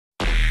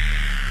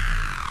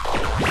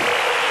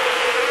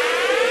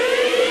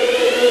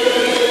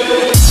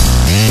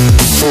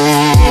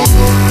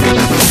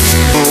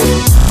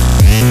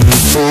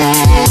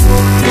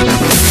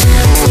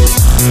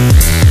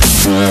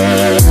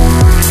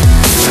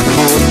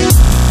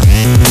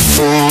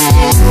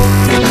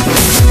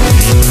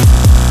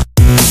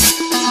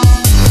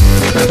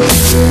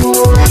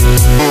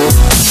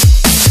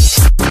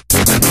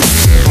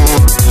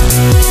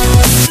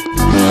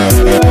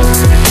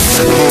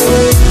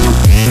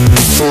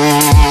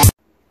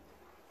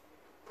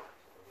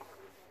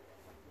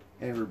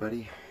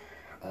everybody.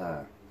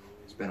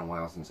 It's been a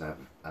while since I've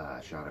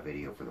shot a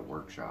video for the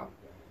workshop.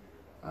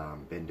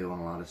 Been doing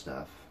a lot of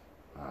stuff.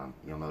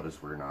 You'll notice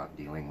we're not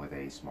dealing with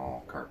a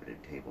small carpeted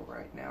table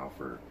right now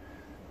for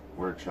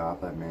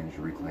workshop. I've managed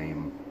to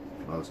reclaim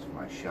most of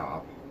my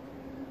shop.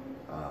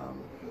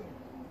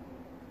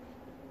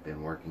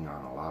 Been working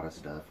on a lot of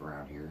stuff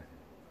around here.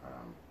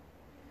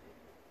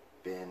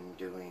 Been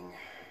doing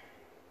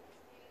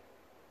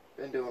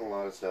a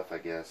lot of stuff, I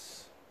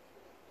guess,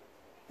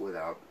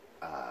 without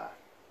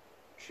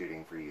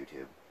shooting for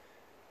YouTube.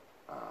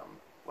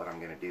 What I'm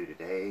going to do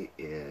today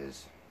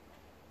is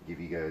give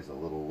you guys a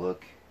little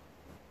look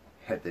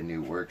at the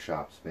new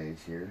workshop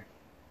space here,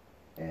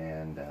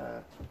 and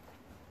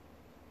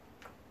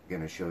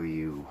going to show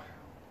you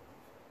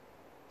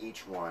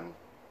each one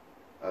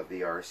of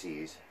the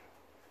RCs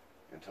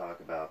and talk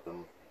about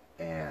them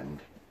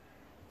and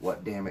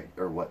what damage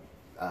or what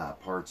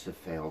parts have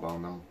failed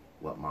on them,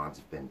 what mods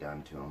have been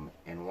done to them,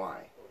 and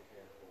why.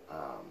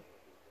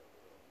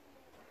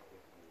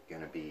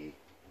 Gonna be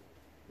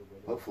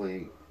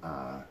hopefully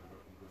kind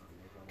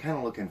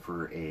of looking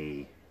for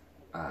a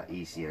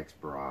ECX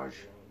Barrage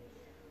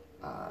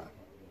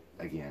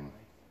again.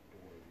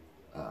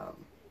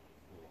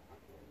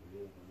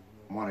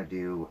 Want to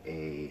do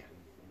a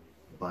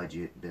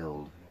budget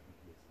build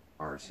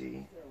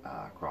RC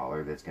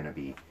crawler that's going to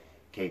be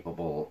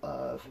capable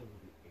of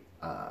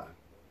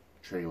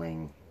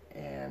trailing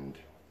and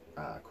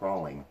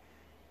crawling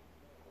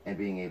and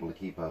being able to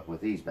keep up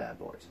with these bad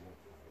boys.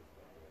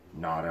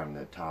 Not on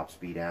the top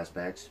speed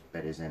aspects,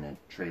 but is in a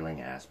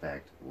trailing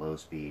aspect, low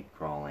speed,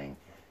 crawling,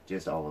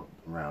 just all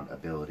around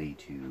ability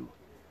to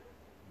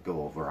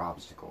go over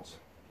obstacles.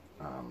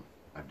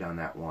 I've done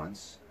that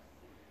once.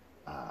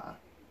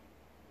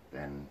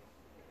 Then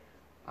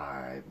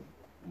I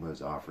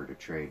was offered a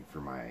trade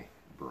for my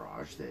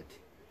Barrage that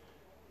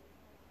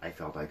I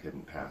felt I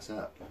couldn't pass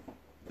up.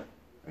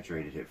 I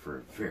traded it for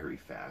a very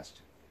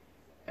fast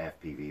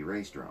FPV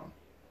race drone.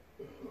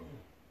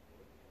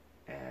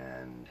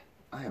 And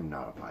I am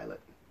not a pilot.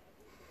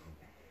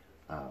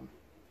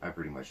 I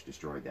pretty much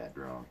destroyed that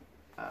drone.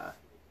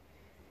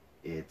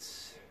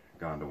 It's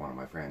gone to one of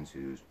my friends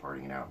who's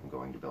partying it out and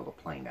going to build a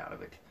plane out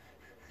of it.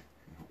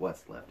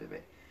 What's left of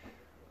it.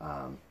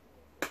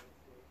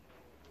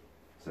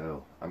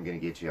 So I'm going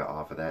to get you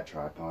off of that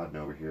tripod and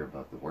over here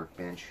above the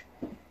workbench,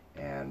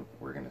 and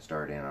we're going to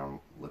start in on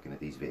looking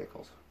at these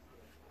vehicles.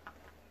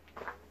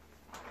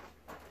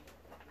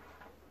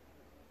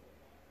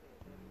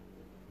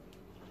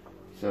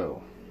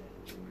 So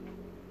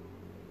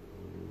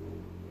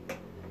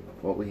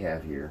what we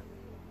have here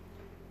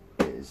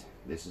is,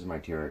 this is my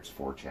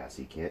TRX-4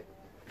 chassis kit,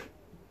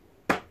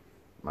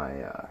 my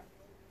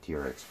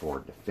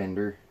TRX-4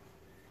 Defender,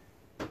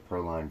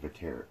 Proline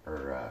Vetera,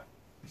 or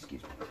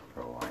excuse me,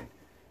 Proline,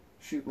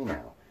 shoot me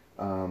now,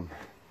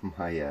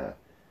 my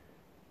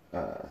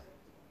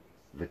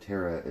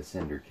Vetera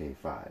Ascender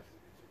K5.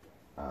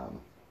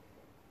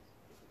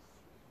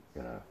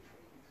 Gonna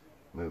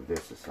move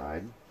this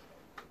aside.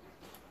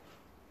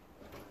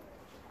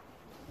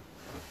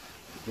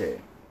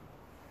 Okay.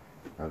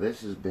 Now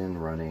this has been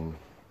running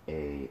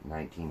a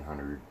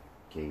 1900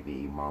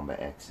 kV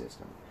Mamba X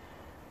system.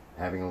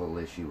 Having a little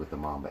issue with the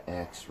Mamba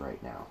X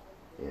right now.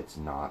 It's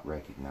not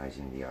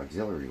recognizing the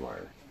auxiliary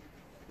wire.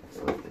 Let's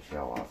lift the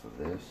shell off of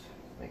this,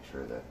 make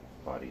sure the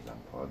body's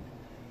unplugged.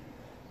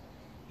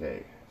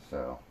 Okay,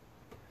 so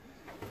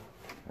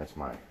that's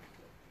my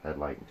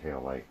headlight and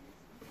tail light,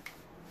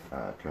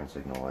 turn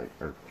signal light,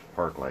 or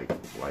park light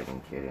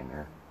lighting kit in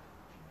there.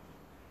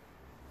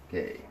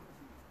 Okay.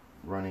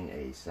 Running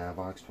a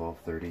Savox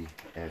 1230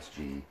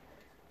 SG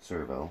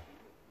servo,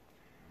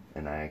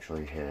 and I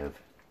actually have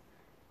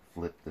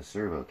flipped the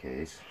servo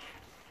case,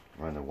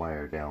 run the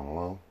wire down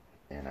low,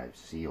 and I've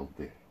sealed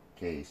the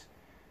case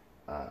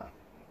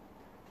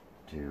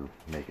to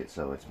make it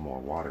so it's more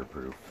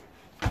waterproof.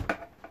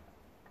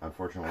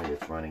 Unfortunately,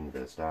 it's running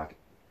the stock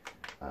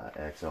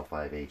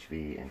XL5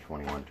 HV and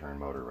 21 turn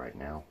motor right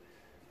now,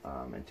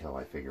 until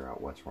I figure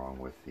out what's wrong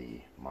with the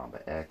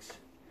Mamba X.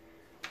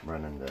 I'm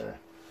running the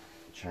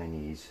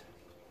Chinese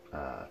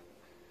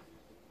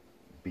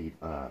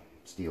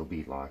steel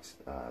bead locks.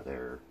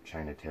 They're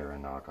China Terra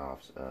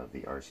knockoffs of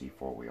the RC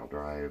 4-wheel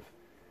drive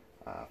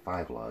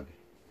 5-lug.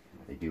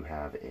 They do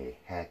have a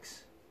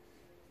hex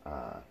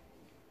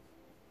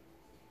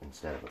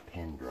instead of a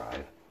pin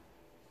drive,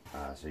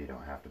 so you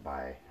don't have to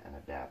buy an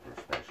adapter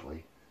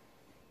specially.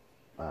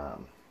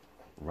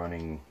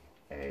 Running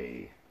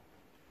a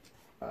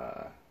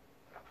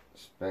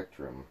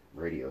Spektrum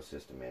radio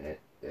system in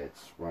it.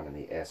 It's running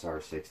the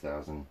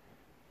SR6000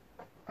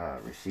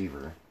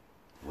 receiver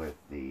with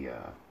the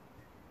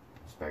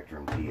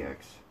Spektrum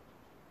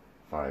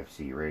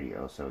DX5C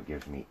radio, so it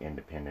gives me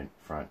independent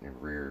front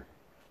and rear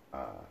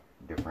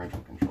differential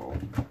control,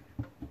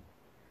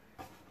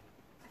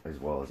 as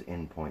well as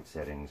in-point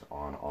settings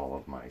on all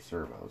of my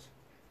servos.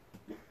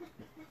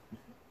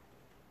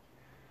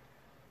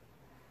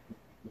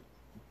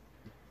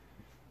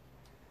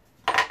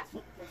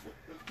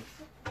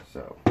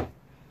 So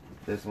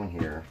this one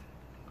here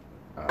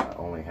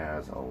only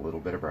has a little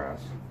bit of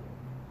brass.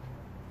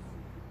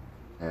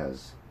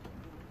 Has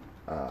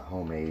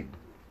homemade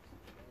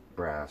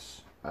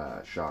brass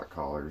shock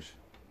collars,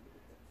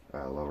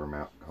 lower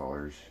mount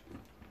collars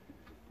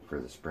for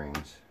the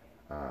springs,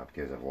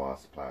 because I've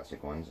lost the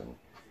plastic ones and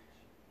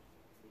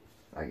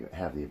I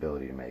have the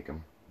ability to make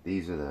them.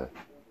 These are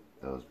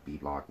those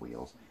beadlock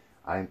wheels.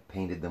 I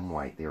painted them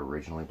white. They were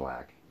originally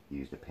black.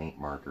 Used a paint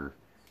marker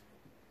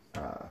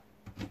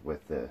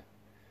with the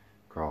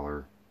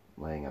crawler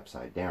laying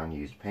upside down.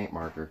 Used paint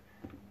marker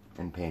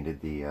and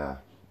painted the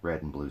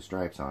red and blue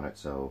stripes on it,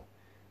 so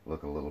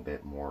look a little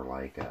bit more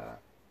like a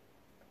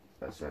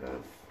set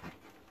of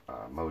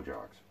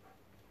Mojogs.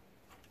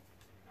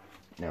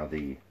 Now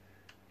the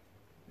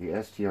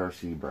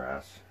STRC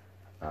brass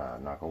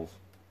knuckles,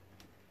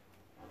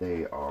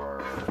 they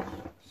are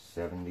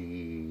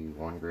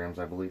 71 grams,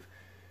 I believe.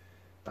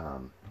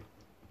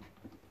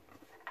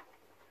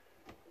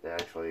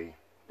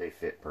 They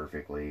fit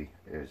perfectly.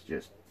 It was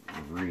just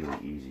really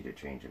easy to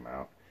change them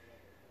out.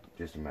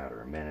 Just a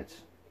matter of minutes.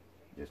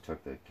 Just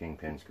took the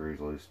kingpin screws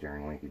loose,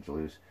 steering linkage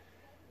loose,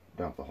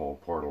 dumped the whole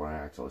portal and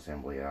axle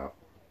assembly out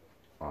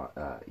on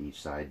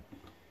each side.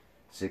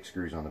 6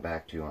 screws on the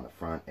back, 2 on the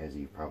front, as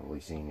you've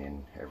probably seen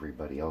in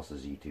everybody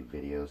else's YouTube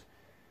videos,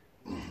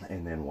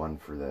 and then 1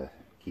 for the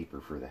keeper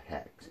for the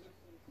hex.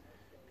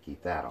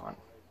 Keep that on.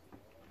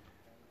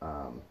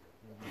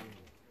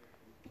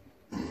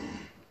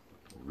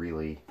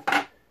 Really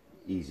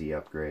easy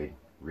upgrade,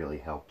 really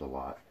helped a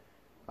lot.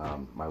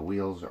 My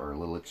wheels are a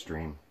little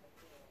extreme.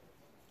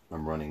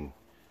 I'm running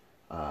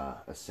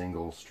a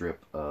single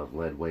strip of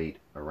lead weight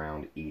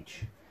around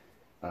each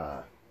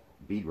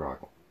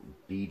beadlock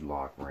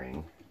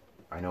ring.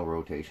 I know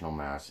rotational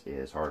mass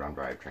is hard on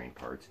drivetrain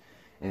parts,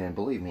 and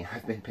believe me,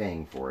 I've been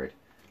paying for it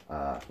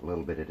a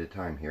little bit at a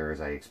time here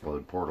as I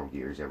explode portal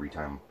gears every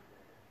time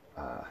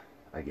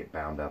I get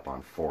bound up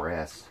on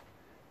 4S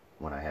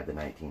when I had the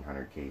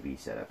 1900 kV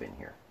set up in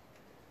here.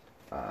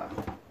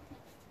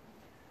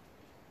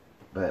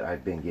 But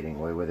I've been getting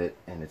away with it,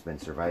 and it's been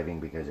surviving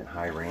because in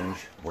high range,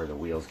 where the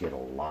wheels get a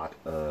lot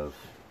of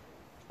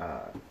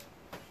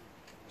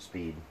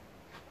speed,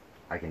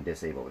 I can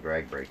disable the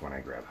drag brake when I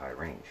grab high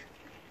range.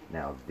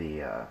 Now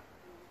the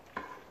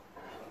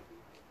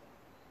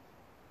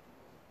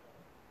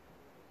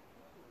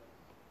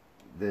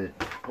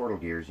portal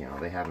gears, you know,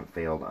 they haven't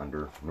failed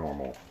under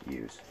normal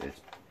use.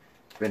 It's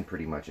been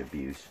pretty much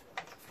abuse,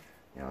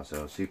 you know,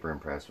 so super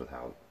impressed with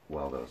how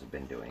well those have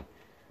been doing.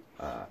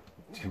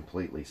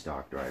 Completely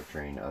stock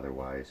drivetrain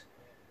otherwise.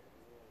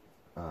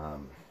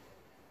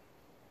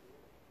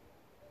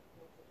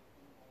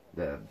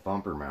 The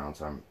bumper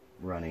mounts, I'm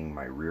running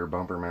my rear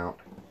bumper mount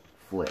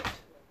flipped.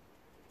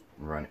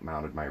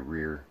 Mounted my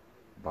rear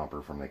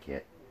bumper from the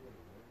kit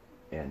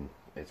in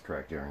its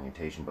correct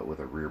orientation, but with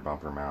a rear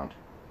bumper mount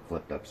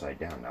flipped upside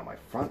down. Now my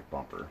front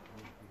bumper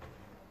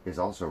is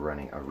also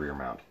running a rear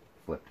mount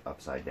flipped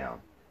upside down,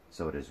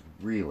 so it has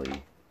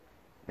really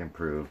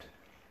improved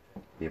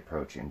the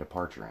approach and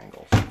departure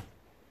angles.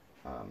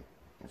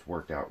 It's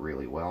worked out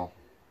really well.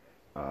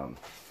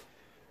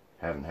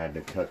 Haven't had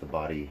to cut the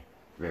body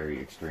very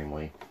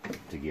extremely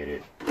to get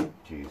it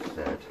to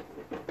set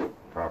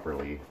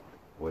properly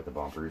with the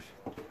bumpers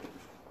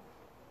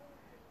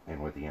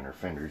and with the inner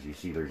fenders. You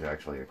see there's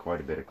actually quite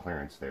a bit of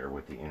clearance there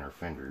with the inner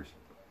fenders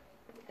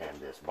and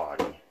this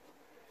body.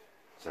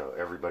 So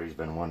everybody's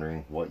been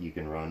wondering what you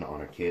can run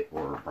on a kit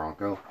or a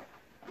Bronco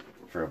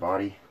for a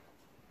body.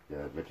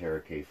 The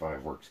Vatera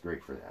K5 works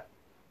great for that.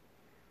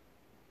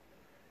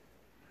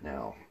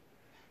 Now,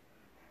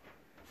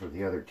 for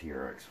the other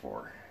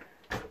TRX4,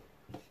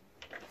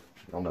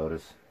 you'll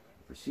notice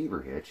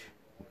receiver hitch,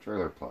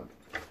 trailer plug.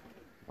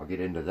 I'll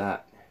get into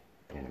that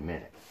in a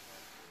minute.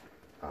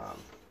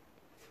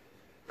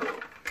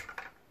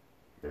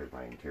 There's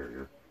my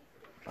interior.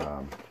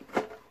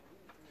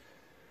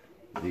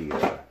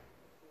 The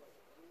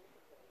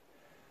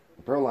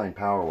Proline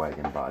Power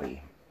Wagon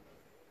body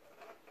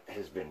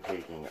has been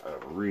taking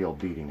a real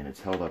beating, and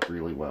it's held up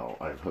really well.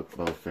 I've hooked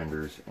both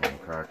fenders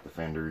and cracked the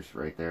fenders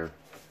right there,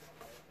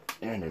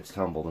 and it's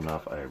tumbled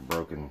enough. I've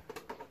broken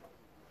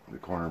the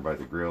corner by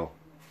the grill,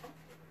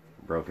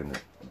 broken the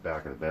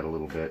back of the bed a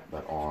little bit,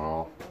 but all in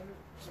all,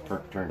 it's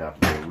turned out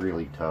to be a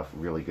really tough,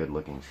 really good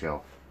looking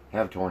shell.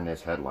 Have torn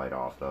this headlight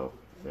off though.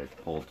 It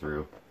pulled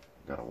through.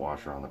 Got a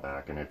washer on the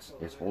back, and it's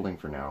holding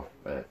for now,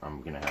 but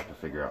I'm gonna have to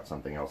figure out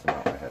something else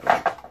about my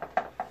headlights.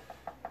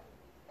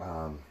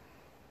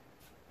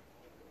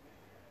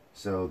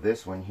 So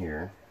this one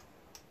here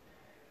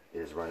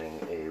is running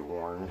a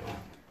Warn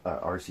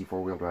RC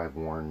four-wheel drive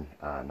Warn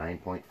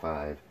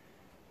 9.5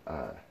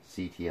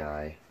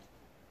 CTI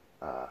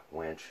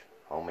winch,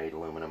 homemade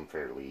aluminum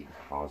Fairlead,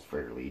 Haas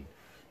Fairlead.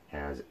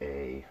 Has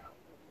a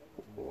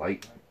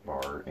light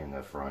bar in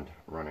the front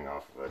running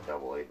off of a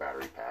AA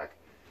battery pack.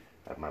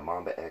 I have my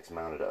Mamba X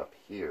mounted up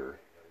here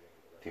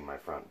to my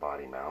front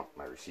body mount,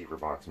 my receiver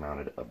box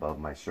mounted above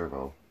my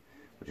servo,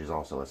 which is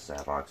also a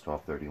Savox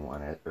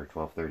 1231 or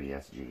 1230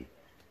 SG.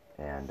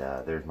 And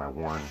there's my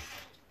Warn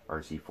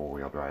RC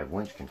four-wheel drive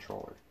winch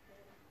controller.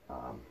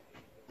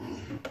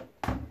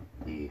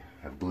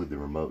 I've glued the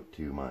remote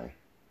to my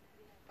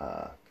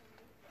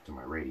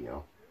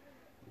radio.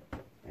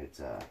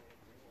 It's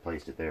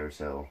placed it there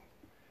so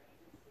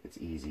it's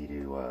easy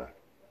to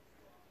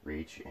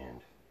reach,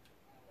 and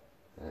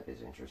that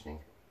is interesting.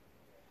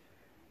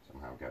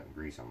 Somehow I've gotten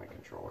grease on my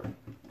controller.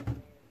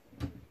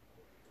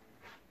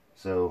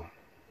 So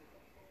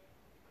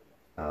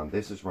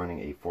this is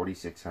running a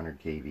 4600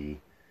 kV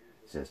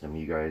system.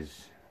 You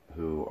guys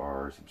who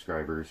are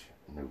subscribers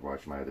and who've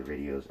watched my other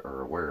videos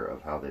are aware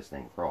of how this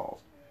thing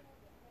crawls.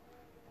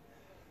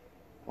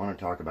 I want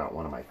to talk about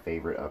one of my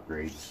favorite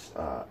upgrades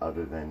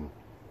other than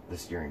the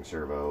steering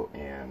servo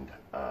and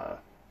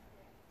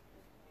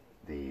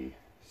the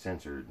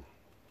censored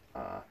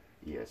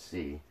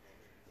ESC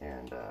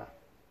and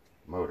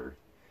motor.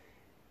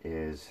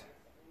 Is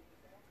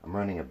I'm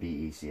running a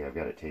BEC. I've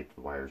got it taped to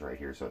the wires right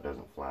here so it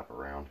doesn't flap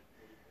around.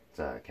 It's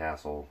a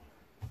Castle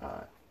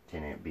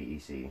 10 amp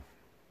BEC.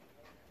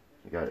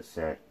 We got it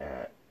set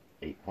at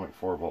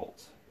 8.4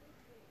 volts.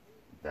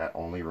 That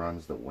only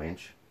runs the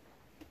winch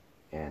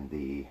and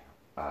the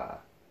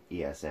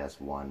ESS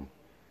 1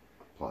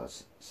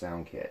 Plus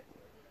sound kit.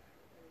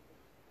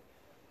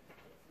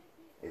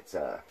 It's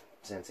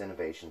Sense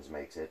Innovations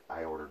makes it.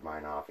 I ordered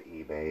mine off of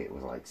eBay. It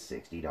was like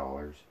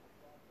 $60.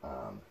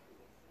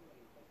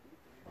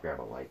 Grab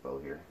a light bow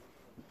here.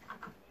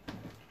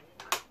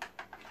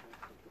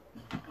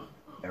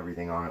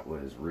 Everything on it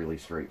was really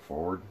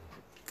straightforward.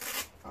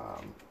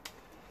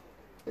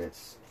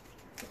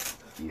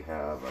 You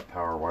have a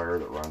power wire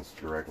that runs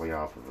directly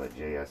off of a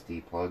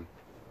JST plug,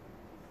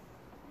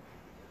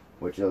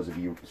 which those of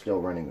you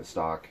still running the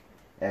stock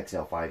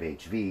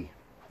XL5HV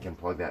can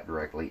plug that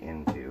directly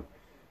into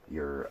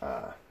your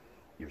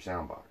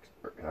sound box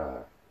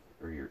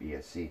or your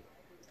ESC.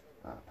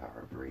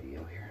 Power up the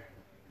radio here.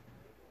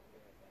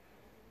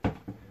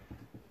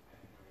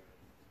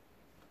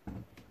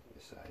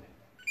 This side.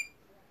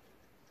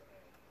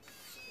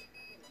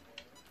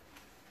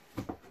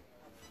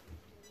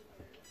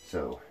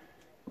 So,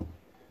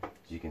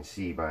 as you can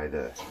see by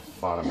the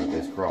bottom of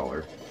this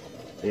crawler,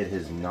 it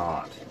has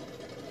not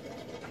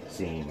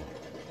seen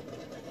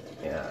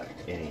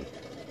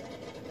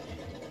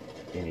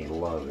any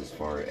love as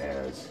far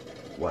as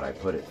what I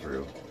put it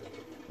through.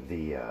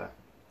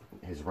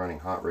 Is running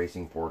hot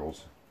racing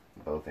portals,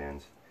 both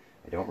ends.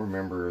 I don't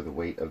remember the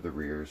weight of the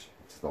rears.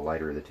 It's the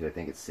lighter of the two. I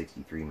think it's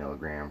 63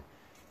 milligram,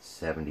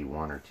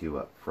 71 or 2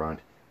 up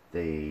front.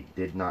 They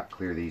did not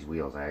clear these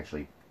wheels. I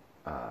actually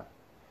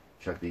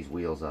chucked these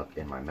wheels up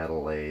in my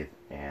metal lathe,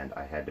 and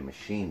I had to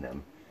machine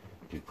them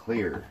to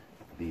clear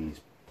these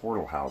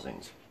portal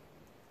housings.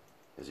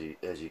 As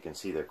you can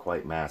see, they're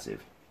quite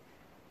massive.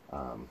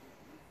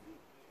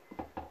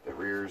 The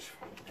rears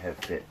have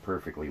fit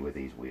perfectly with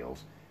these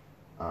wheels.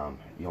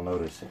 You'll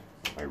notice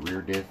my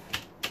rear diff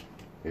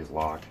is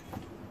locked.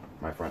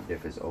 My front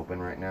diff is open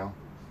right now.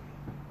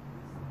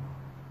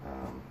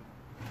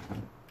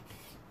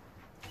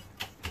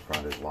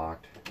 Front is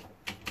locked.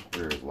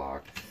 Rear is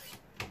locked.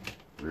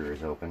 Rear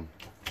is open.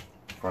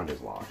 Front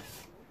is locked.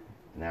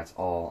 And that's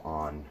all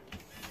on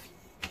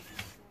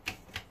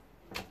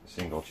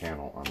single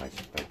channel on my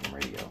Spectrum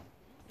radio.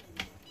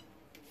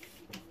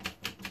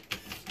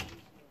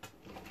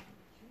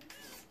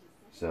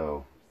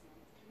 So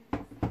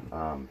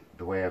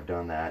the way I've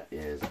done that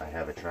is I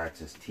have a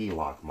Traxxas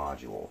T-Lock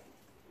module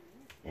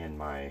in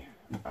my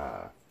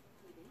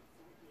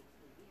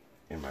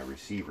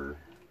receiver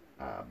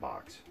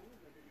box.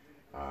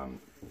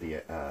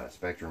 The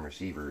Spectrum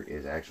receiver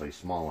is actually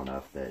small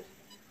enough that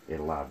it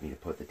allowed me to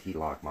put the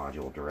T-Lock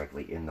module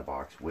directly in the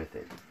box with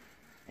it,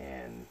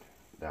 and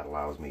that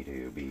allows me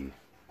to be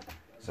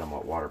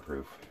somewhat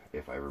waterproof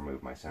if I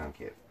remove my sound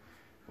kit.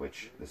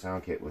 Which the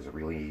sound kit was a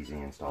really easy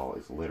install.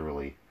 It's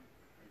literally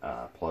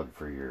plug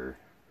for your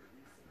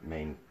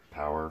main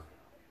power,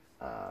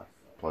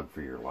 plug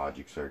for your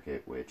logic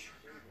circuit, which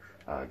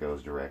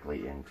goes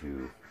directly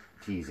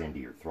tees into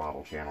your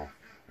throttle channel,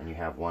 and you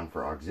have one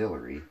for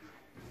auxiliary,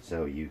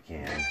 so you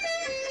can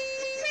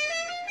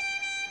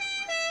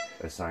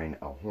assign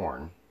a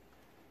horn.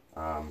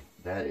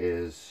 That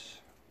is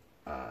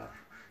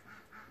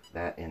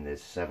that in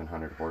this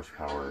 700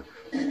 horsepower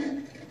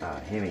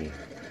Hemi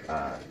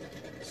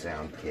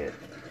sound kit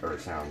or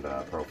sound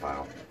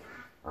profile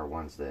are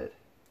ones that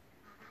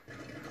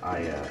I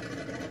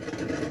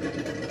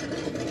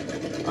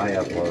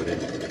uploaded.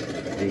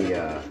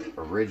 The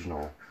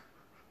original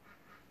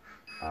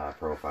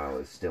profile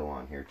is still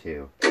on here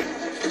too.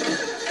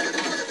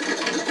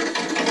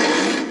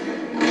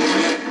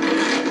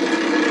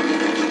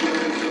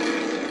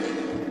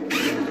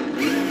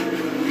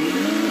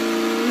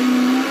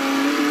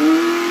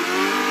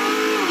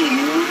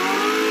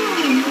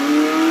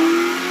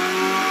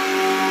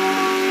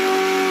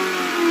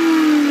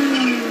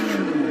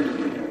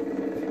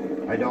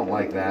 I don't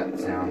like that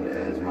sound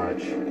as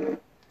much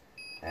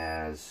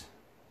as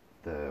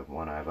the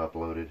one I've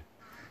uploaded.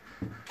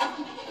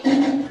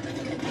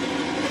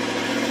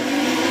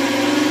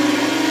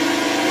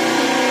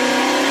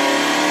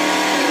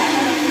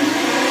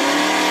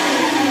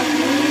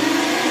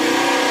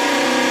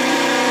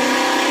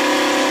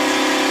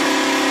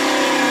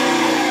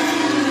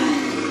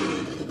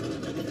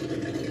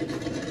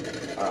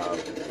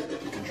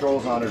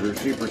 monitor is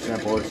super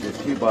simple. It's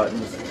just 2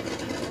 buttons.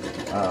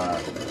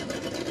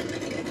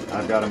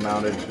 I've got them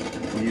mounted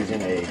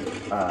using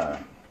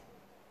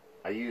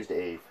I used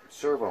a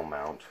servo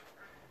mount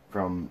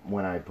from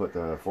when I put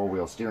the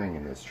 4-wheel steering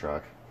in this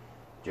truck.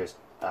 Just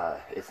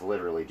it's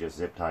literally just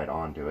zip tied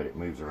onto it. It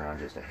moves around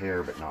just a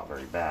hair, but not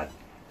very bad.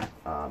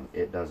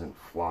 It doesn't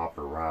flop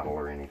or rattle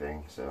or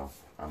anything, so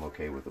I'm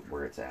okay with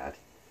where it's at.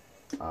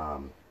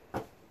 I'm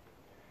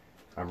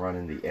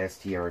running the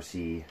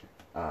STRC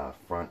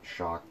front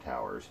shock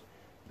towers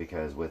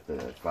because with the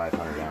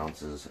 500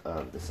 ounces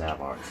of the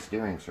Savox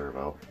steering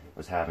servo, I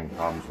was having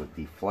problems with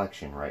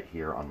deflection right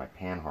here on my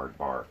panhard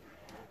bar.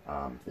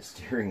 The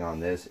steering on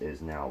this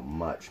is now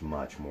much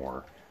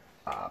more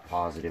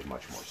positive,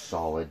 much more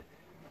solid.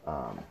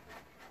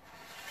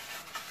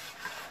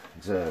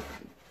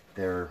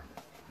 They're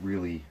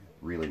really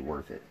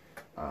worth it.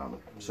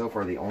 So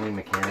far, the only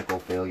mechanical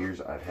failures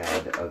I've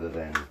had, other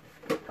than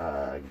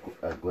a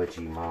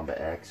glitchy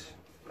Mamba X,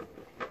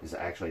 is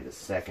actually the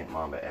second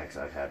Mamba X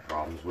I've had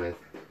problems with.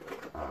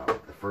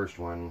 The first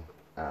one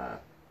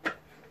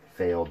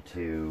failed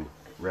to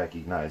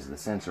recognize the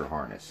sensor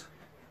harness,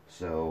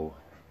 so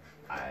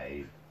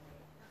I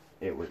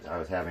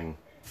was having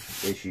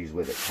issues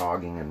with it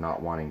togging and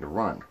not wanting to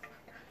run.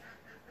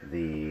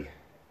 I'm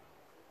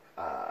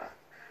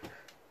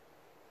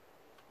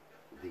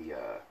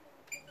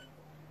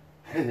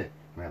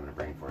having a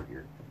brain fart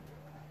here.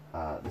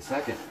 The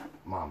second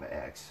Mamba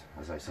X,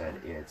 as I said,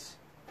 it's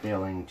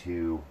failing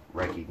to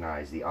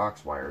recognize the aux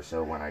wire,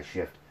 so when I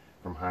shift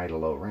from high to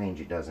low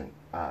range, it doesn't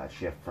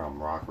shift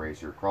from rock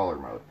racer crawler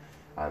mode.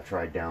 I've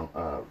tried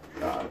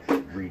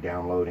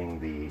re-downloading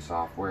the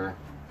software.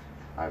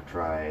 I've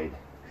tried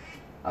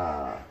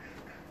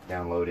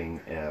downloading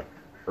an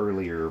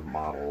earlier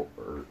model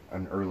or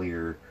an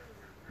earlier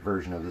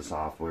version of the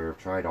software. I've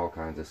tried all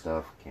kinds of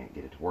stuff. Can't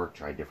get it to work.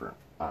 Tried different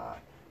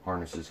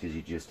harnesses, because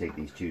you just take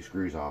these 2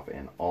 screws off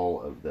and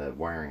all of the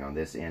wiring on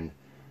this end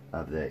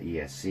of the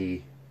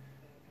ESC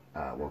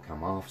will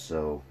come off.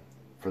 So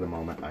for the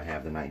moment, I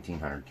have the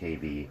 1900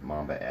 kV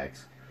Mamba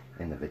X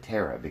in the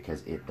Vitara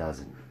because it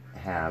doesn't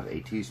have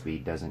a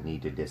 2-speed, doesn't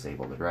need to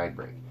disable the drag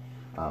brake.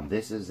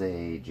 This is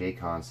a J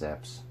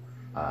Concepts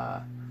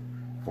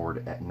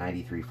Ford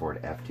 93 Ford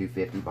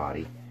F-250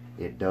 body.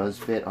 It does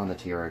fit on the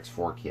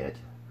TRX4 kit.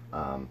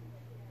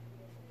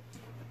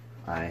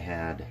 I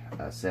had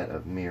a set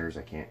of mirrors,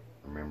 I can't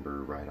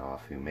remember right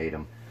off who made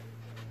them,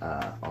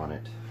 on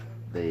it.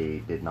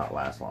 They did not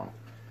last long.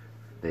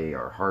 They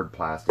are hard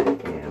plastic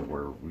and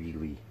were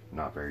really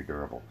not very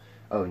durable.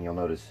 Oh, and you'll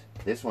notice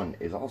this one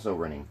is also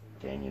running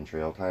Canyon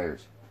Trail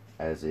tires,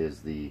 as is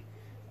the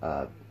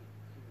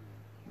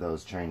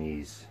those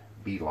Chinese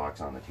bead locks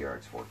on the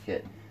TRX4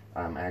 kit.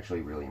 I'm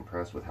actually really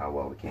impressed with how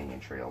well the Canyon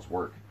Trails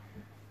work.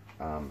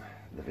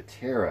 The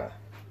Vitara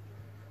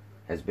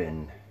has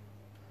been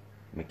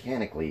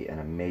mechanically an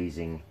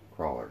amazing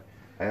crawler.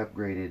 I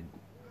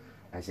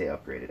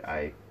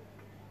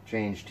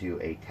changed to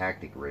a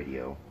Tactic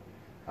radio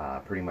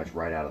pretty much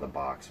right out of the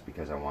box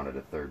because I wanted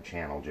a 3rd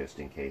channel just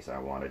in case I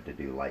wanted to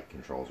do light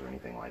controls or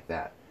anything like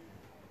that.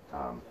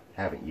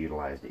 Haven't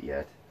utilized it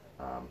yet.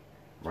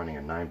 Running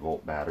a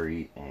 9-volt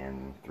battery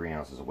and 3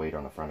 ounces of weight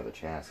on the front of the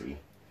chassis.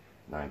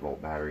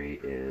 9-volt battery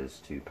is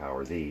to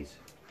power these.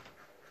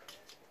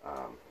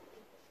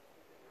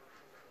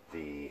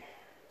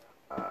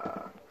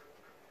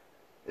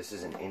 This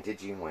is an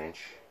Integy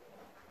winch.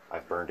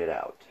 I've burned it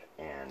out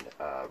and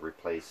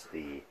replaced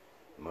the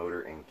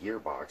motor and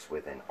gearbox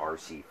with an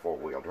RC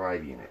 4-wheel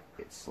drive unit.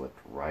 It slipped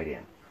right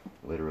in.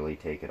 Literally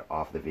take it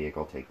off the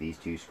vehicle, take these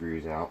 2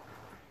 screws out,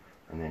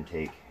 and then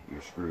take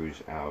your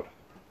screws out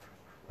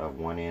of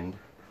one end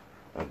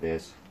of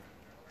this,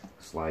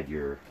 slide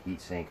your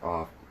heatsink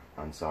off,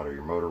 unsolder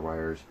your motor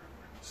wires,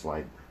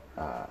 slide,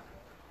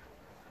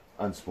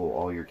 unspool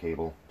all your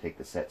cable, take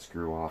the set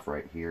screw off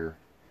right here,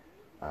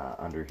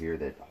 under here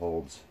that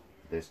holds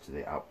this to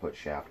the output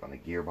shaft on the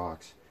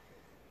gearbox,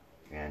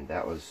 and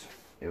it was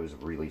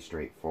really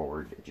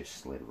straightforward. It just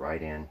slid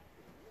right in.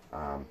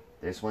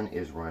 This one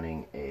is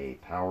running a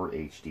Power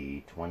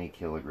HD 20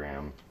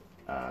 kilogram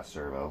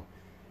servo.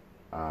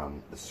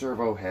 The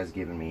servo has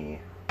given me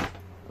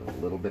a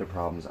little bit of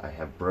problems. I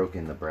have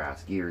broken the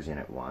brass gears in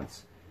it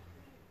once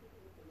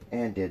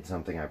and did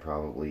something I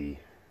probably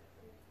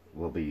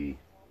will be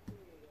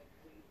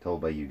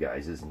told by you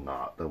guys is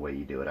not the way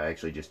you do it. I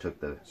actually just took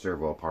the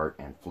servo apart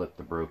and flipped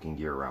the broken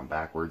gear around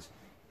backwards.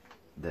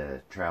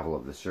 The travel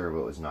of the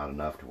servo is not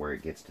enough to where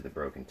it gets to the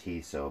broken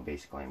teeth, so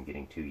basically I'm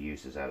getting 2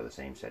 uses out of the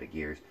same set of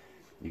gears.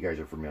 You guys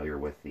are familiar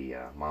with the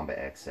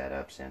Mamba X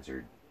setup,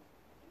 censored.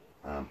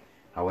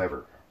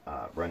 However,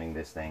 running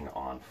this thing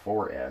on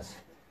 4S,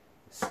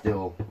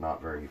 still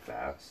not very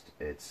fast.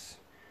 It's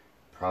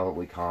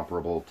probably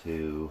comparable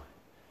to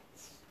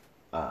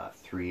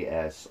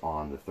 3S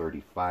on the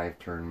 35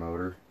 turn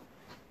motor,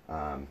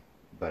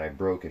 but I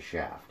broke a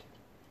shaft,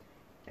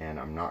 and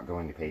I'm not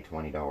going to pay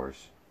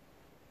 $20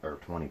 or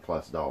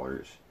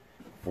 $20+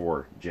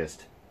 for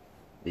just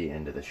the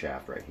end of the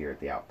shaft right here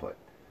at the output.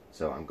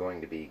 So I'm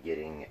going to be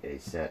getting a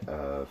set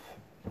of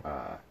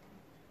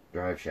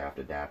drive shaft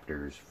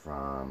adapters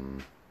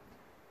from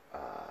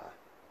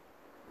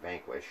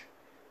Vanquish,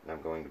 and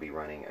I'm going to be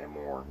running a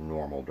more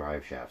normal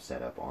drive shaft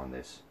setup on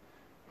this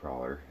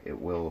crawler. It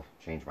will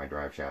change my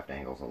drive shaft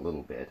angles a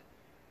little bit,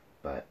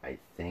 but I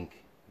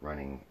think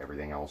running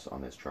everything else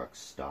on this truck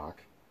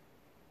stock,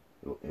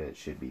 it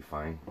should be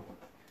fine.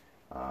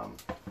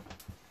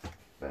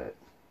 But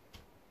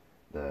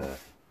the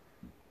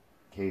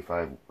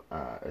K5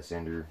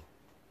 Ascender,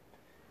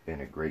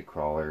 been a great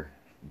crawler.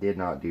 Did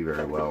not do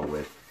very well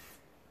with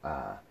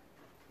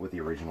the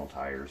original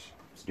tires.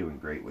 It's doing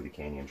great with the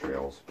canyon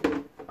trails.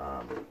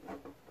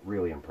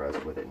 Really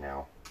impressed with it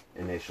now.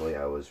 Initially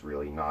I was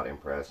really not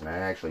impressed, and I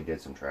actually did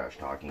some trash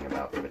talking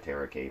about the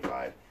Viterra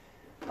K5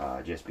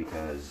 just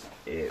because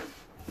it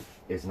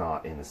is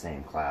not in the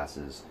same class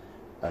as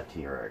a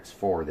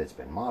TRX4 that's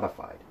been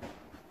modified.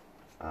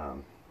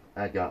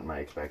 I'd gotten my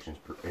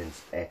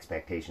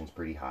expectations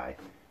pretty high.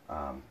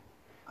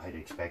 I'd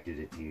expected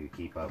it to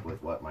keep up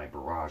with what my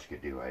Barrage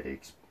could do.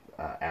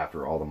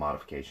 After all the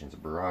modifications the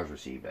Barrage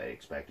received, I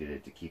expected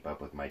it to keep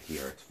up with my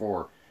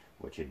TRX4,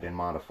 which had been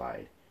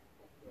modified,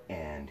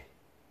 and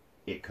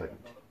it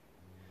couldn't.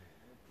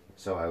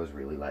 So I was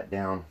really let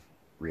down.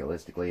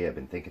 Realistically, I've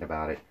been thinking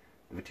about it.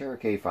 The Viterra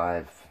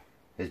K5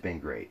 has been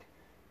great.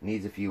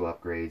 Needs a few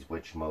upgrades,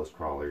 which most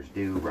crawlers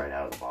do right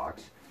out of the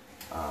box.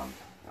 Now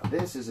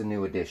this is a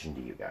new addition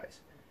to you guys.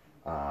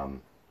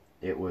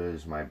 It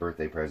was my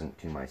birthday present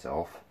to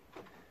myself.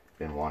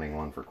 Been wanting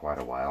one for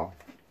quite a while.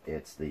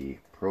 It's the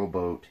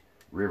ProBoat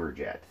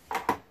Riverjet.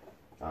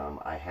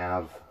 I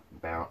have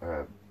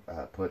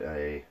put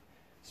a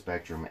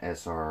Spektrum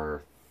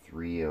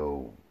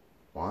SR301,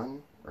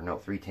 or no,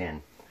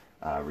 310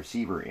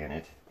 receiver in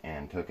it,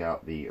 and took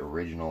out the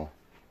original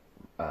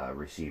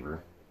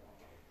receiver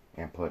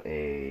and put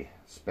a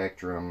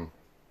Spektrum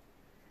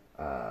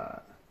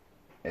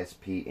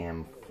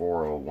SPM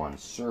 401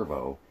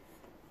 servo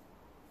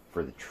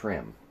for the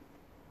trim.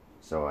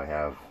 So I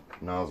have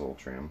nozzle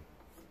trim,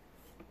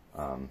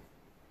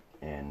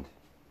 and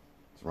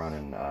it's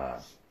running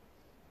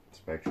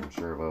Spektrum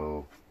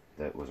servo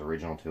that was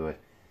original to it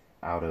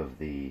out of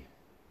the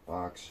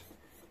box.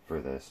 For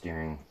the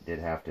steering, did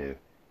have to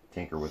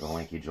tinker with the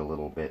linkage a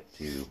little bit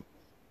to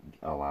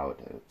allow it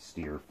to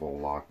steer full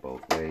lock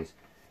both ways.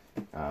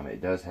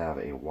 It does have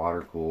a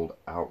water-cooled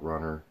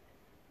Outrunner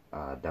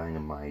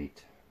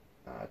Dynamite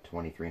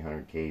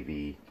 2300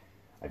 kV.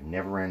 I've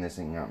never ran this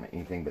thing on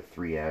anything but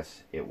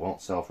 3S. It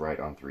won't self-right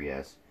on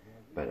 3S,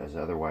 but has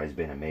otherwise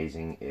been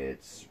amazing.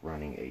 It's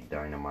running a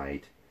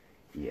Dynamite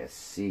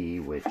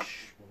ESC,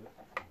 which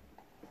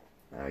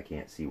I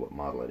can't see what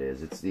model it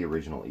is. It's the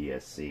original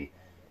ESC.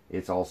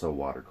 It's also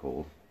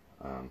water-cooled.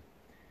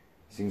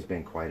 This thing's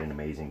been quite an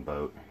amazing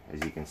boat.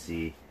 As you can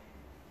see,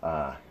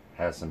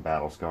 has some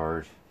battle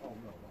scars.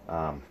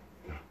 I'll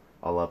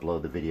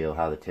upload the video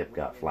how the tip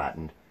got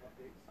flattened.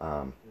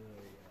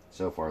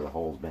 So far the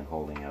hull's been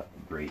holding up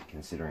great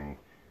considering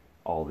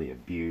all the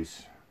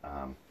abuse.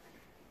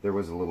 There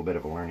was a little bit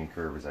of a learning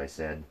curve, as I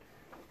said.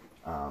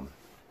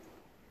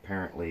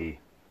 Apparently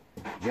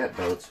jet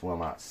boats will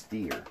not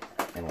steer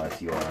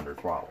unless you are under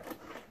throttle.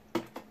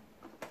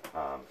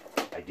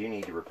 I do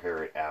need to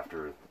repair it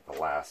after the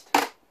last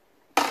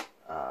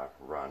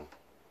run,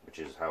 which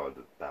is how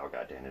the bow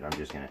got dented. I'm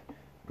just going to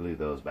glue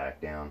those back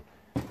down.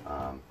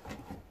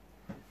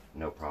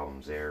 No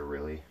problems there,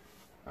 really.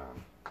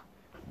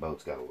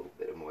 Boat's got a little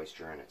bit of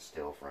moisture in it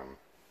still from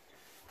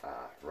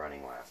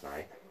running last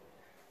night.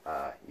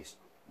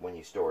 When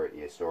you store it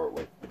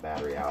with the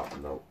battery out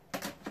and the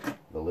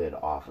lid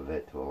off of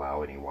it to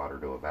allow any water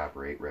to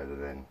evaporate rather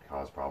than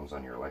cause problems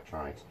on your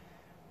electronics.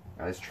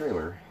 Now this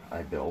trailer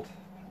I built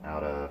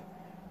out of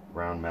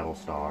round metal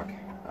stock,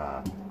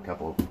 a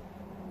couple of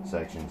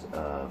sections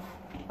of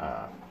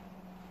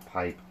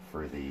pipe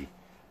for the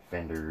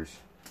fenders.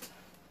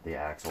 The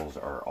axles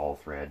are all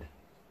thread,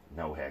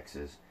 no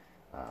hexes,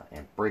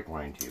 and brake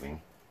line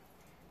tubing,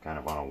 kind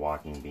of on a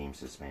walking beam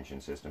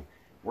suspension system.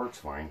 Works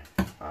fine,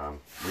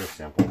 real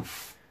simple.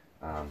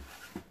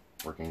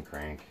 Working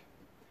crank,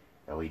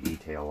 LED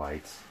tail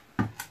lights.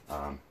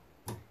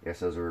 Yes,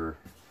 those are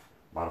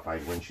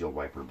modified windshield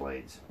wiper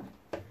blades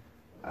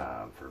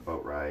for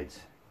boat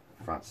rides,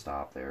 front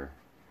stop there,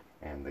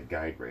 and the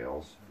guide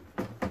rails.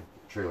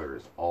 Trailer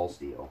is all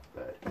steel,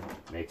 but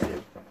makes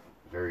it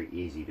very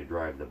easy to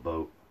drive the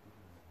boat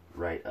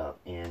right up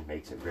in,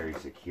 makes it very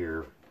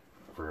secure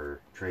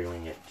for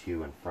trailing it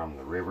to and from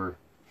the river.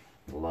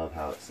 Love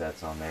how it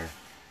sets on there.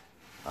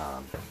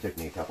 Took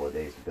me a couple of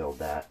days to build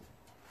that.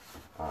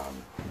 I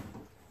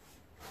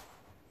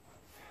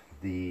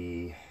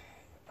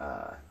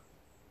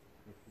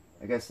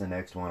guess the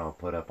next one I'll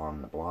put up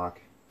on the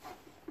block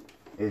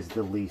is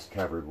the least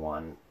covered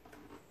one.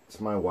 It's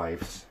my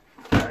wife's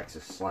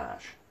Traxxas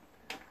Slash.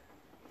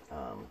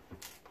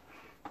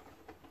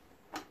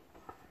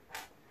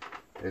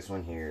 This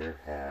one here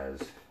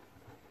has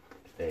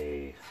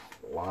a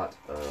lot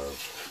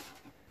of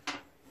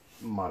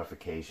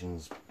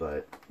modifications,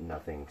 but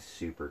nothing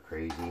super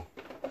crazy.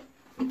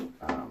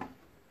 The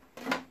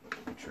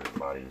sure the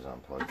body is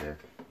unplugged there.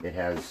 It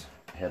has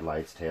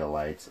headlights, tail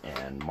lights,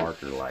 and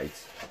marker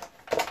lights.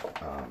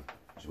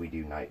 So we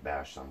do night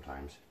bash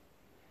sometimes.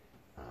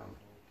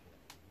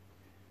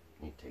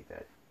 Need to take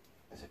that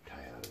zip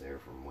tie out of there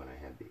from when I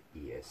had the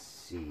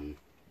ESC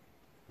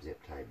zip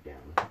tied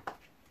down.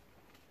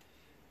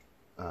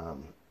 Throw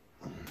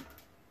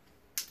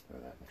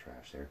that in the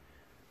trash there.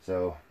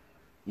 So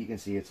you can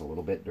see it's a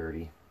little bit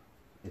dirty.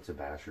 It's a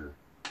basher.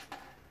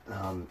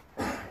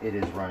 It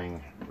is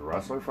running the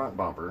Rustler front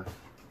bumper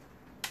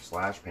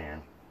slash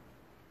pan.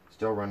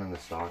 Still running the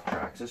stock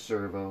Traxxas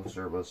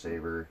servo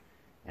saver,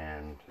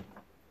 and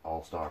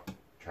all stock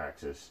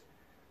Traxxas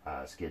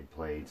skid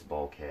plates,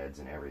 bulkheads,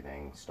 and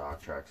everything.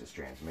 Stock Traxxas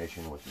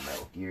transmission with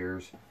metal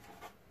gears.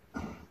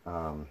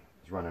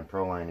 It's running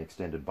Proline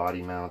extended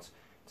body mounts.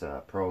 It's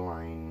a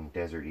Proline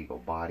Desert Eagle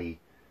body.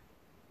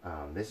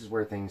 This is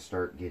where things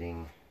start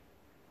getting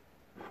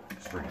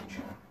strange.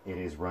 It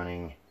is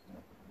running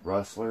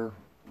Rustler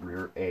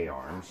rear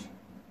A-arms.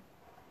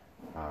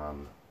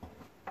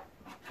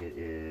 It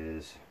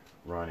is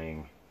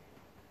running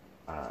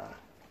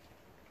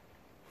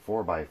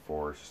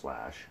 4x4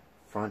 slash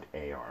front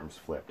A-arms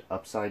flipped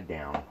upside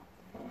down,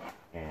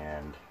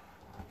 and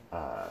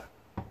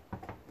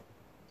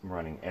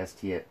running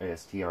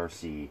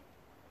STRC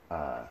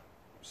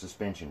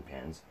suspension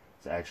pins.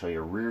 It's actually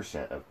a rear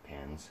set of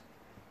pins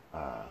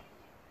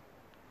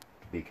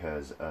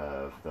because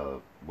of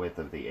the width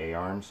of the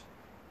A-arms.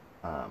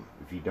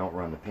 If you don't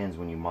run the pins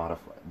when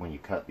you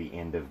cut the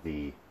end of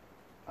the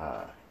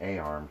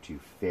A-arm to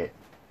fit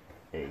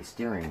a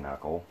steering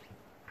knuckle,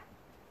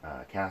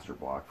 caster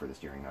block for the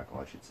steering knuckle,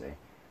 I should say,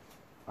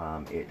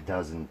 it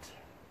doesn't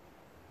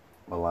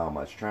allow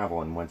much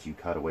travel, and once you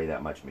cut away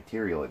that much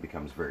material, it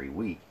becomes very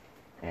weak,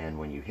 and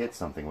when you hit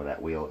something with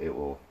that wheel, it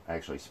will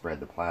actually spread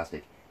the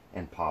plastic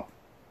and pop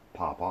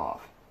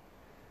off.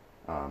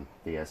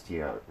 The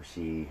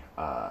STRC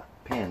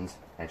pins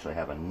actually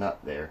have a nut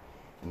there,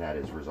 and that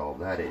has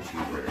resolved that issue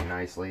very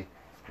nicely.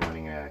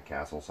 Running a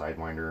Castle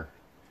Sidewinder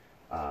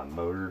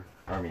motor,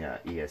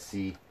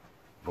 ESC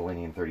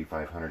Valenian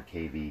 3500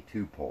 kV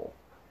 2-pole,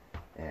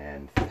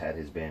 and that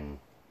has been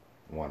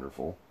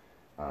wonderful.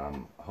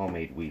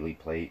 Homemade wheelie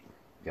plate,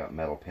 got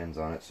metal pins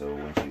on it, so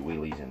when she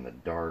wheelies in the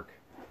dark,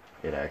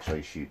 it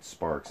actually shoots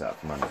sparks out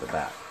from under the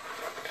back.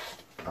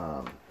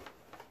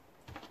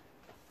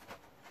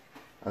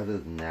 Other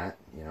than that,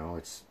 you know,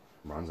 it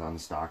runs on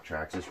stock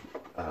Traxxas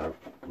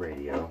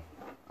radio.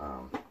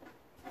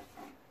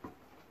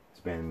 It's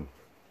been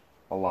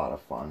a lot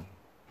of fun.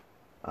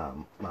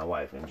 My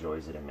wife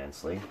enjoys it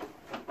immensely.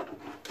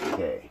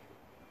 Okay,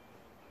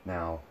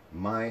 now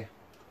my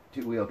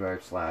two-wheel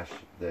drive slash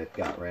that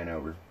got ran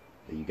over,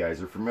 that you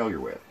guys are familiar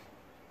with,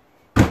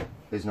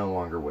 is no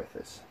longer with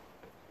us.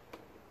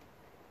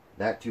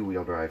 That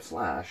two-wheel drive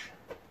slash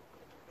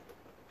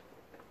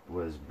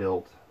was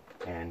built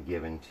and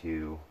given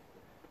to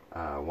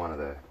one of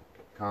the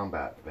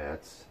combat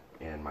vets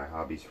in my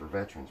Hobbies for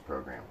Veterans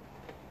program.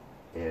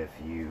 If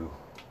you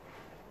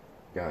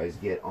guys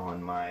get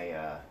on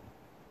my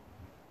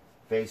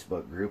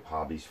Facebook group,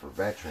 Hobbies for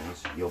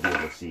Veterans, you'll be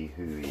able to see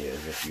who he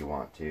is if you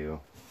want to.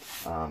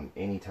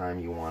 Anytime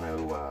you want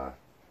to,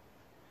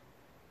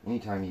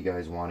 anytime you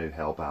guys want to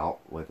help out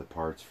with the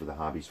parts for the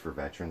Hobbies for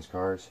Veterans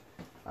cars,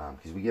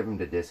 because we give them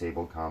to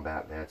disabled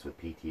combat vets with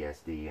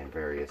PTSD and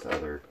various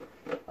other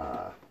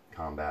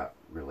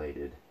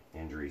combat-related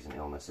injuries and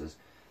illnesses.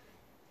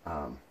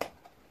 I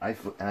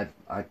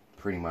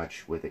pretty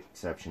much, with the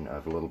exception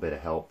of a little bit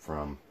of help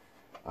from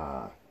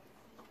a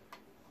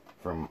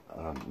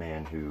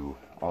man who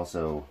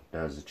also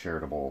does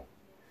charitable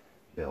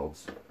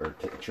builds, or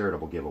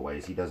charitable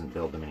giveaways. He doesn't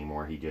build them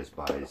anymore. He just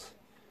buys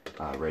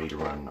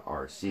ready-to-run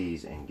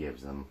RCs and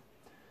gives them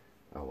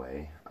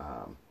away.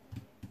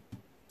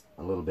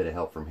 A little bit of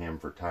help from him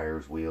for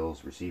tires,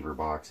 wheels, receiver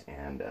box,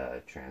 and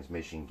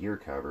transmission gear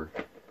cover.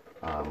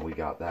 We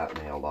got that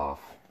mailed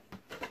off.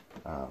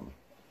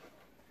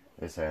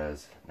 This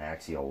has an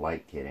axial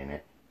light kit in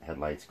it.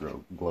 Headlights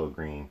glow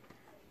green,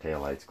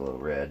 taillights glow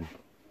red.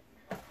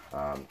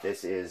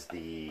 This is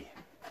the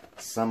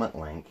Summit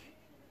Link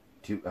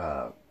to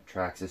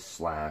Traxxas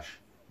slash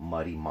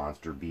Muddy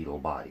Monster Beetle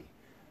body.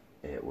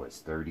 It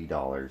was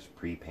 $30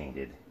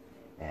 pre-painted,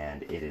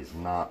 and it is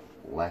not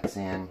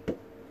Lexan.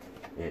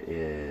 It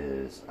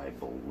is, I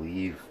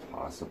believe,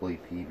 possibly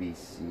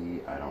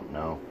PVC. I don't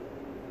know.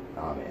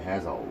 It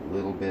has a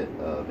little bit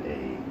of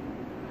a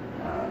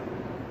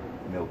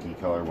milky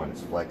color when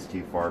it's flexed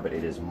too far, but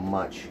it is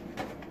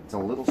it's a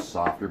little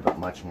softer but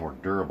much more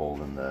durable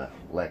than the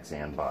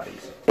Lexan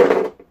bodies.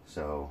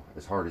 So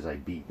as hard as I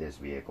beat this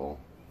vehicle,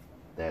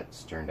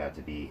 that's turned out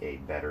to be a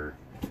better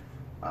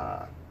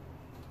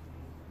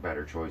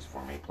choice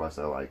for me. Plus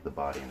I like the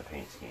body and the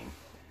paint scheme.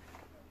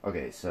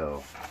 Okay,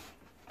 so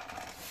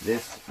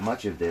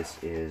much of this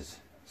is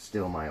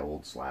still my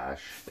old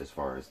slash as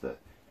far as the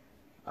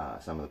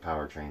some of the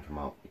powertrain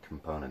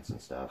components and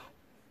stuff.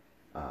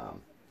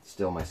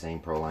 Still my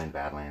same Proline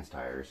Badlands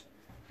tires.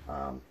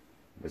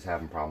 Was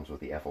having problems with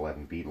the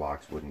F11 bead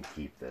locks, wouldn't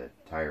keep the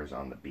tires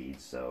on the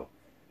beads, so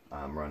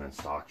I'm running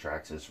stock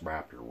Traxxas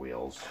Raptor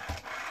wheels.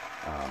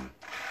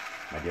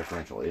 My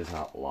differential is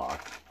not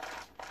locked.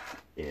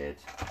 It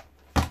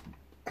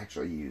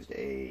actually used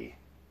a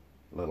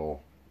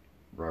little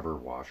rubber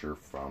washer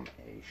from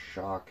a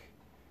shock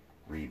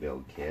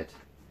rebuild kit,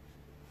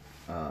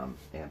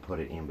 and put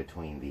it in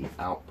between the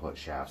output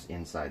shafts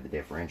inside the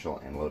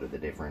differential and loaded the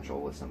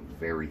differential with some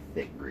very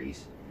thick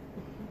grease.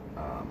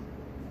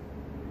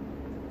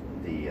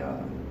 The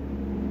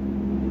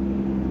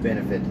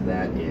benefit to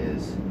that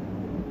is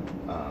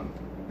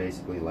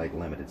basically like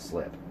limited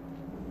slip.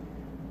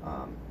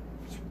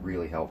 It's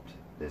really helped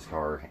this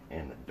car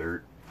in the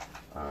dirt.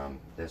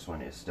 This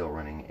one is still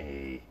running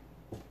a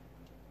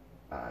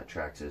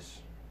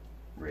Traxxas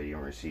radio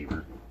and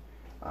receiver.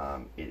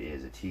 It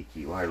is a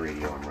TQI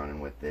radio I'm running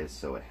with this,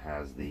 so it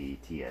has the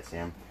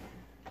TSM.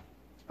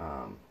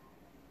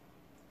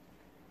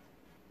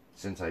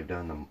 Since I've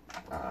done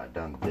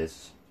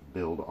this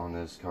build on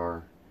this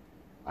car,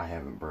 I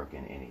haven't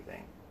broken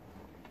anything.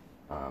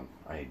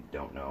 I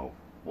don't know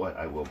what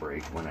I will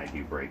break when I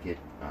do break it.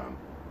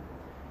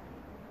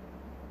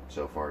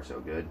 So far so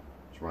good.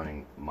 It's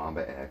running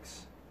Mamba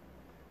X,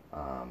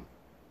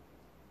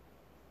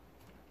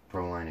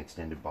 Proline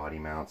extended body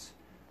mounts,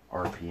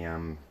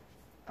 RPM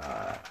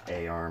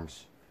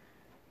A-arms,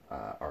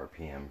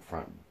 RPM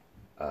front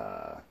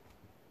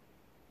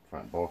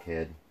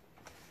bulkhead,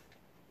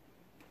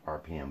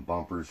 RPM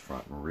bumpers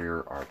front and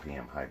rear,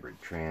 RPM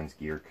hybrid trans,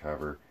 gear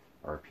cover,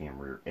 RPM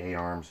rear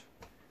A-arms.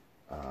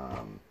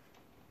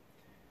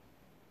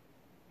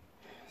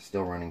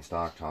 Still running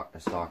stock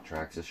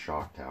Traxxas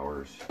shock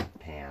towers,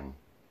 pan,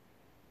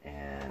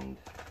 and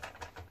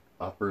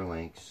upper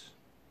links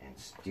and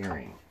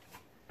steering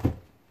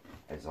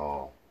is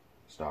all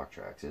stock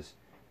Traxxas.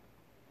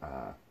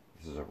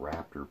 This is a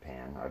Raptor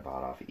pan I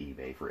bought off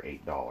eBay for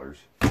 $8.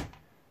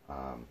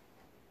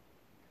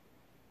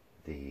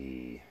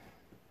 The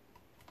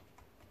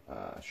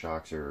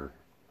shocks are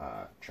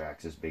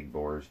Traxxas big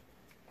bores,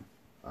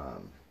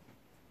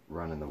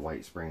 running the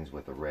white springs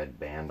with a red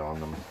band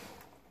on them.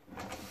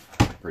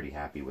 Pretty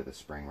happy with the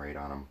spring rate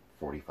on them.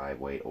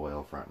 45 weight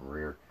oil front and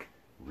rear.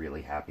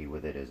 Really happy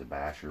with it as a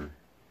basher.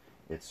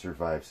 It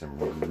survived some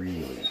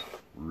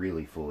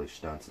really foolish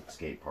stunts at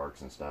skate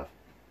parks and stuff.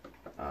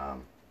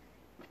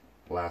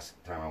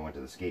 Last time I went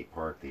to the skate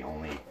park, the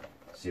only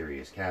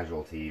serious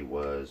casualty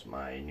was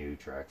my new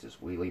Traxxas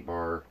wheelie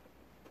bar.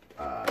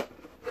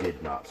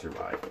 Did not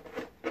survive.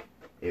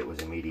 It was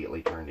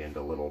immediately turned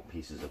into little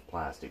pieces of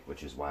plastic,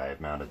 which is why I've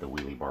mounted the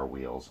wheelie bar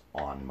wheels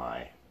on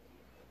my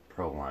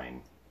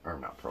Proline, or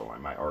not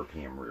Proline, my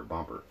RPM rear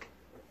bumper.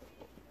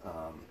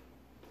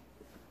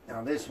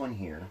 Now this one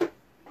here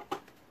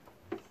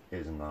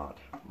is not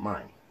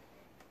mine.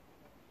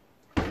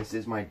 This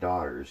is my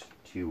daughter's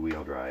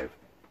two-wheel drive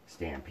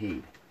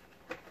Stampede.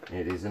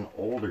 It is an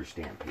older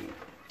Stampede.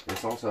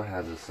 This also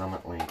has a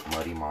Summit Link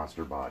Muddy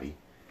Monster body.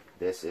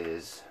 This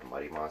is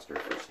Muddy Monster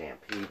for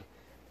Stampede.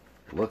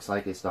 Looks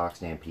like a stock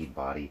Stampede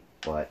body,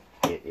 but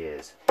it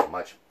is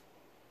much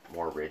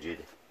more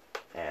rigid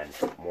and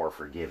more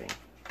forgiving.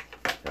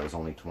 That was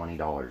only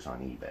 $20 on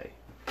eBay.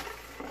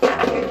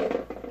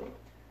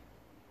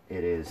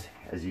 It is,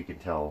 as you can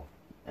tell,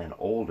 an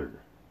older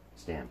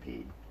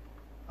Stampede.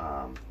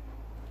 A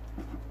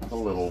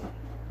little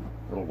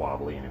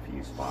wobbly in a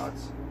few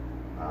spots.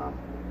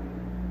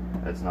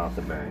 That's not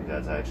the bearing,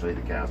 that's actually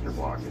the caster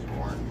block is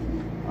worn.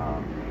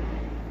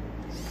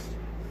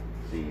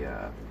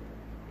 The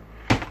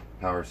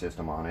power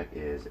system on it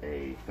is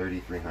a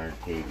 3300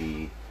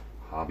 kV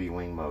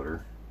Hobbywing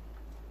motor,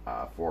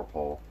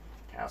 4-pole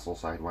Castle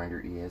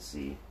Sidewinder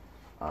ESC.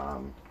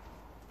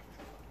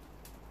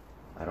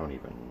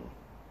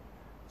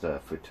 It's a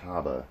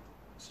Futaba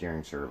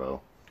steering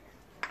servo,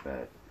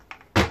 but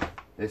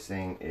this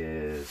thing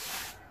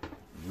is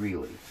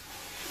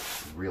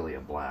really a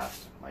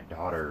blast. My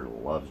daughter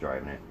loves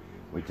driving it.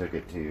 We took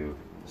it to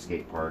the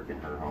skate park in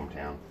her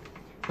hometown,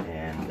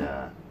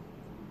 and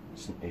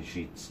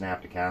she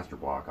snapped a caster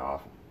block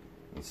off.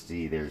 You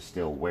see there's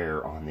still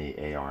wear on the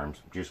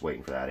A-arms. Just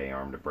waiting for that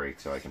A-arm to break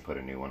so I can put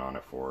a new one on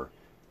it for her.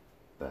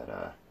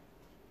 But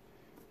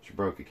she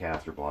broke a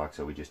caster block,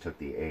 so we just took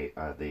the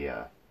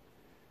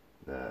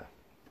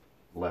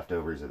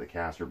leftovers of the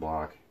caster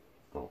block,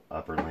 the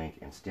upper link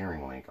and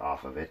steering link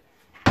off of it,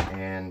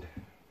 and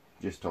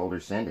just told her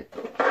send it.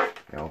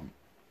 You know,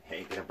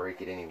 ain't gonna break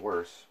it any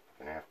worse.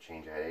 Gonna have to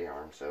change that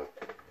A-arm. So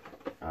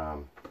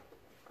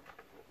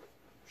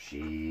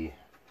she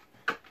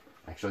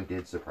actually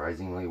did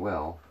surprisingly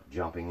well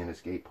jumping in a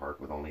skate park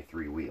with only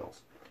 3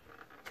 wheels.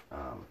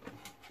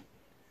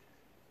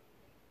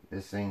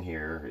 This thing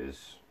here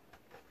is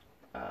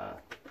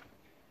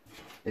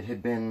it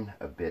had been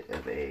a bit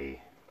of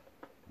a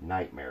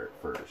nightmare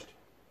at first.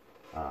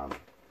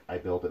 I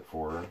built it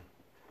for her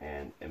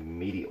and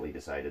immediately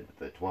decided that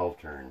the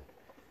 12-turn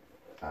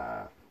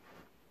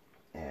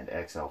and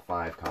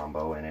XL5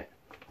 combo in it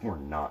were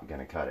not going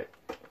to cut it.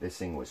 This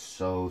thing was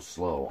so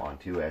slow on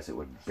 2S it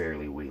would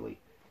barely wheelie.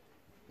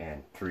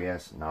 And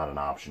 3S, not an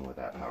option with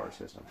that power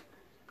system.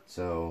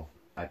 So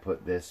I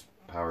put this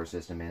power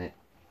system in it,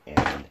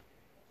 and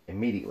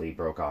immediately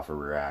broke off a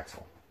rear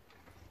axle.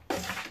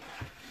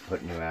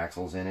 Put new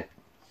axles in it,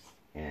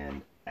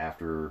 and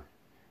after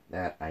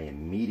that I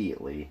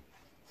immediately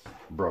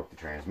broke the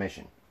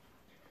transmission.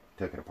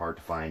 Took it apart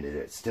to find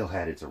it still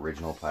had its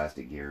original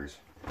plastic gears,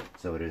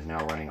 so it is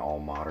now running all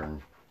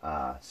modern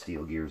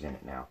steel gears in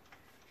it now,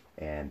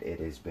 and it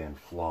has been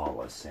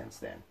flawless since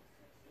then.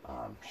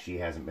 She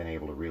hasn't been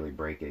able to really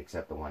break it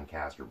except the one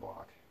caster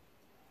block.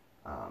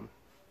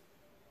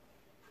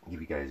 Give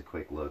you guys a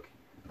quick look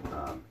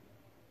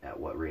at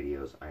what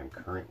radios I am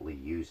currently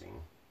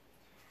using.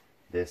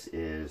 This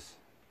is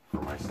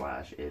for my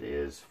Slash. It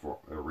is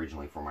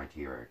originally for my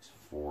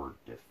TRX-4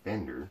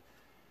 Defender.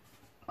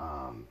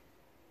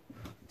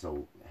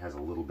 It has a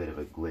little bit of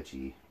a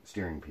glitchy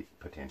steering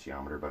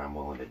potentiometer, but I'm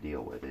willing to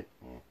deal with it.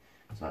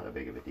 It's not that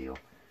big of a deal.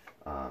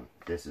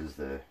 This is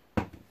the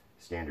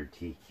standard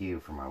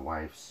TQ for my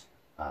wife's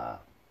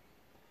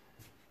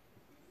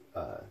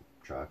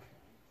truck,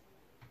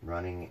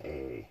 running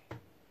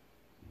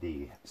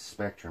the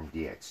Spektrum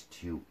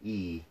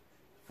DX2E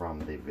from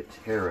the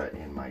Vitera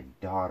in my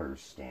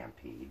daughter's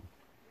Stampede.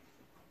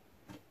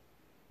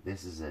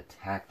 This is a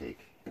Tactic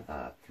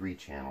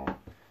 3-channel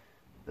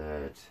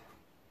that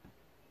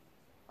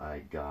I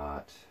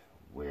got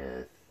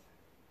with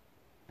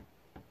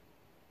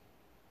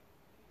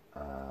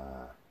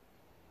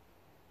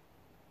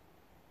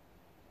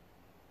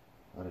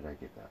what did I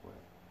get that with?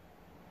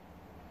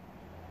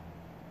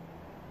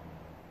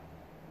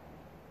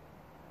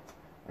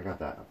 I got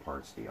that in a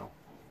parts deal.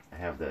 I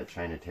have the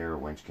China Terra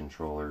winch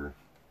controller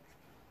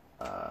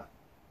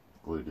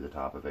glued to the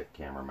top of it,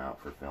 camera mount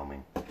for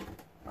filming.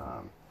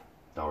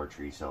 Dollar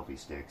Tree selfie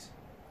sticks.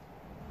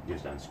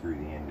 Just unscrew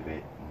the end of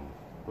it and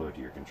glue it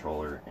to your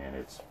controller,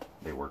 and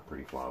they work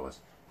pretty flawless.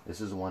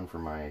 This is the one for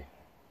my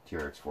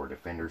TRX-4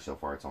 Defender. So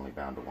far it's only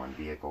bound to one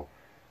vehicle.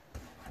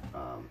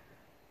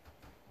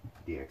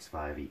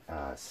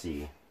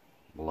 DX5C.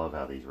 Love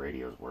how these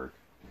radios work.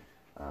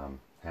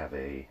 Have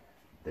the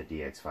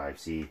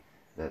DX5C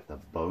that the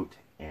boat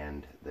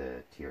and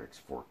the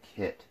TRX-4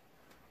 kit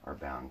are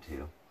bound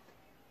to.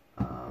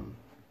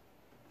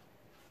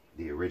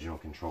 The original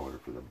controller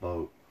for the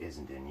boat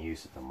isn't in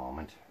use at the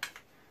moment.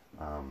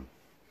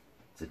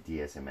 It's a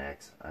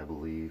DSMX, I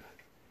believe.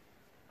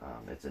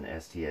 It's an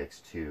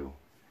STX2,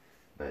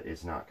 but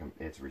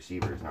its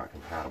receiver is not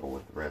compatible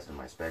with the rest of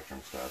my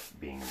Spektrum stuff,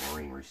 being a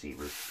marine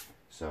receiver.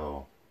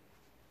 So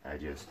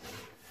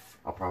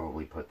I'll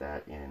probably put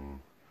that in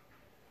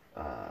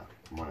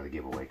one of the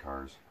giveaway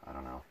cars. I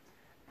don't know.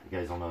 You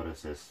guys will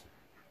notice this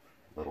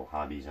little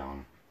Hobby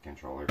Zone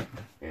controller.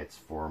 It's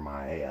for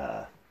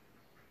my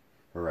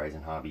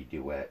Horizon Hobby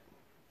Duet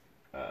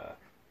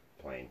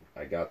plane.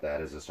 I got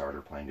that as a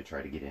starter plane to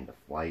try to get into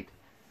flight,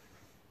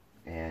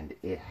 and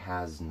it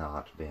has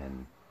not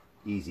been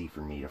easy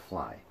for me to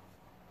fly.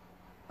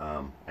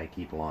 I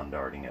keep lawn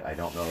darting it. I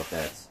don't know if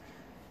that's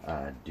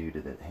due to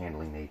the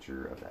handling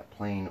nature of that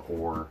plane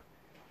or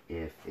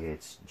if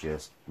it's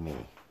just me.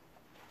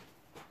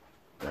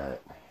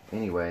 But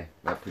anyway,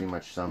 that pretty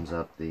much sums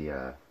up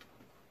the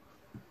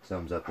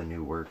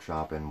new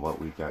workshop and what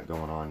we've got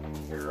going on in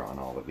here on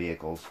all the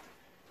vehicles.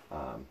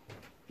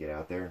 Get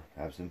out there,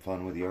 have some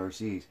fun with the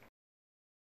RCs.